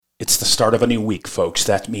It's the start of a new week, folks.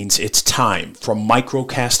 That means it's time for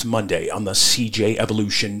Microcast Monday on the CJ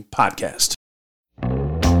Evolution Podcast.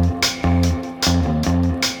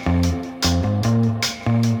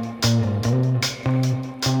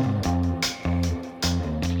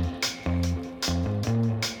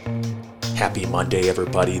 Happy Monday,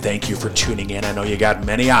 everybody. Thank you for tuning in. I know you got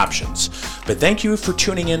many options, but thank you for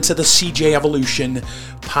tuning in to the CJ Evolution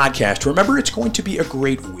Podcast. Remember, it's going to be a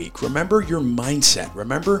great week. Remember your mindset.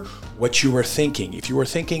 Remember what you were thinking. If you were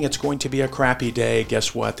thinking it's going to be a crappy day,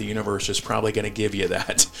 guess what? The universe is probably going to give you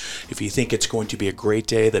that. If you think it's going to be a great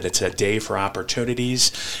day, that it's a day for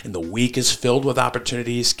opportunities, and the week is filled with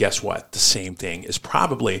opportunities, guess what? The same thing is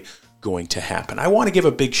probably going to happen. I want to give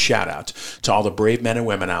a big shout out to all the brave men and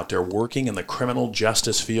women out there working in the criminal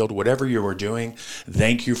justice field. Whatever you are doing,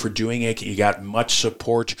 thank you for doing it. You got much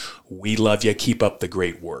support. We love you. Keep up the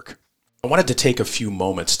great work. I wanted to take a few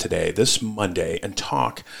moments today, this Monday, and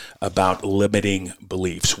talk about limiting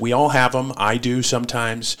beliefs. We all have them. I do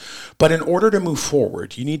sometimes. But in order to move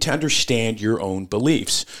forward, you need to understand your own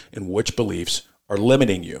beliefs and which beliefs are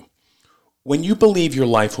limiting you. When you believe your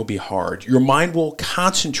life will be hard, your mind will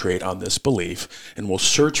concentrate on this belief and will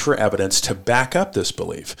search for evidence to back up this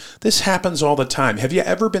belief. This happens all the time. Have you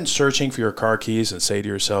ever been searching for your car keys and say to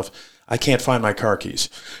yourself, I can't find my car keys?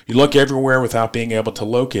 You look everywhere without being able to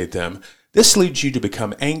locate them. This leads you to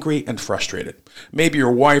become angry and frustrated. Maybe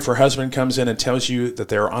your wife or husband comes in and tells you that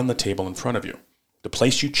they are on the table in front of you, the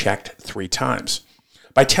place you checked 3 times.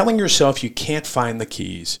 By telling yourself you can't find the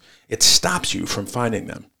keys, it stops you from finding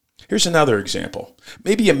them. Here's another example.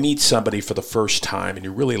 Maybe you meet somebody for the first time and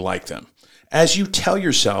you really like them. As you tell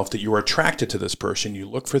yourself that you are attracted to this person, you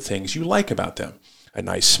look for things you like about them. A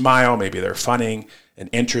nice smile, maybe they're funny and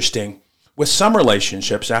interesting. With some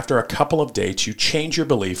relationships, after a couple of dates, you change your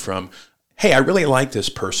belief from, hey, I really like this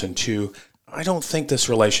person, to, I don't think this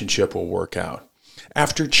relationship will work out.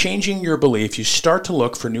 After changing your belief, you start to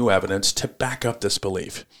look for new evidence to back up this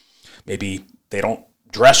belief. Maybe they don't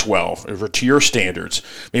dress well or to your standards.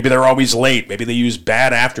 Maybe they're always late. Maybe they use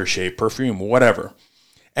bad aftershave, perfume, whatever.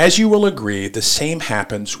 As you will agree, the same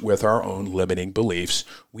happens with our own limiting beliefs.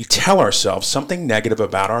 We tell ourselves something negative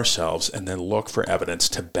about ourselves and then look for evidence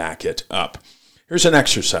to back it up. Here's an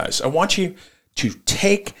exercise. I want you to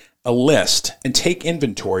take a list and take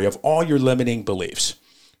inventory of all your limiting beliefs,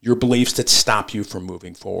 your beliefs that stop you from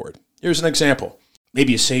moving forward. Here's an example.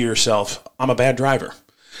 Maybe you say to yourself, I'm a bad driver.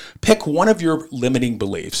 Pick one of your limiting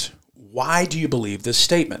beliefs. Why do you believe this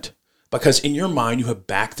statement? Because in your mind, you have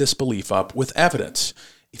backed this belief up with evidence.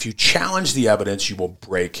 If you challenge the evidence, you will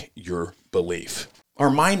break your belief. Our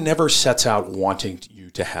mind never sets out wanting you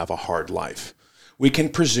to have a hard life. We can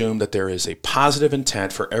presume that there is a positive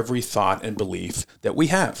intent for every thought and belief that we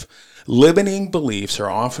have. Limiting beliefs are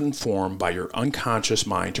often formed by your unconscious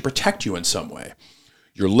mind to protect you in some way.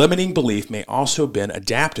 Your limiting belief may also have been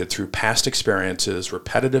adapted through past experiences,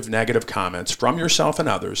 repetitive negative comments from yourself and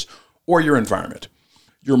others, or your environment.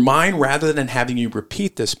 Your mind, rather than having you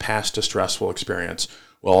repeat this past distressful experience,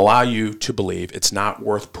 will allow you to believe it's not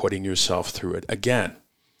worth putting yourself through it again.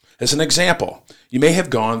 As an example, you may have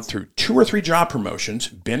gone through 2 or 3 job promotions,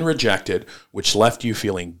 been rejected, which left you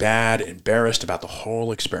feeling bad, embarrassed about the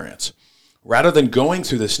whole experience. Rather than going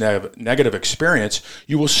through this negative experience,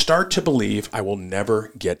 you will start to believe, I will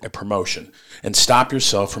never get a promotion, and stop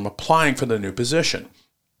yourself from applying for the new position,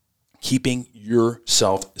 keeping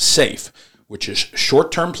yourself safe, which is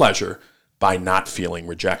short-term pleasure, by not feeling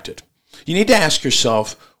rejected. You need to ask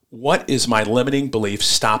yourself, what is my limiting belief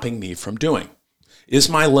stopping me from doing? Is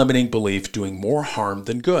my limiting belief doing more harm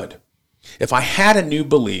than good? If I had a new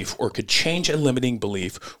belief or could change a limiting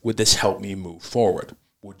belief, would this help me move forward?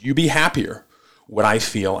 Would you be happier? Would I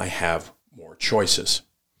feel I have more choices?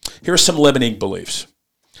 Here are some limiting beliefs.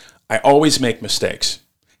 I always make mistakes.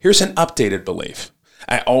 Here's an updated belief.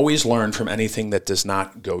 I always learn from anything that does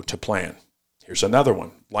not go to plan. Here's another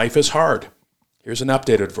one. Life is hard. Here's an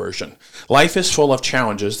updated version. Life is full of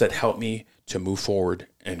challenges that help me to move forward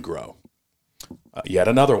and grow. Yet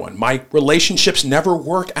another one. My relationships never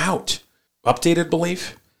work out. Updated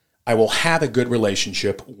belief. I will have a good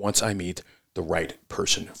relationship once I meet the right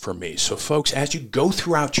person for me. So folks, as you go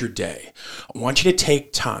throughout your day, I want you to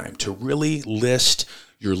take time to really list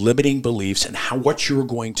your limiting beliefs and what you're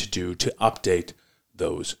going to do to update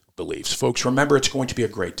those beliefs. Folks, remember, it's going to be a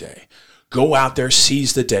great day. Go out there,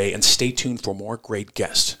 seize the day, and stay tuned for more great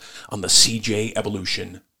guests on the CJ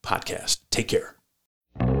Evolution Podcast. Take care.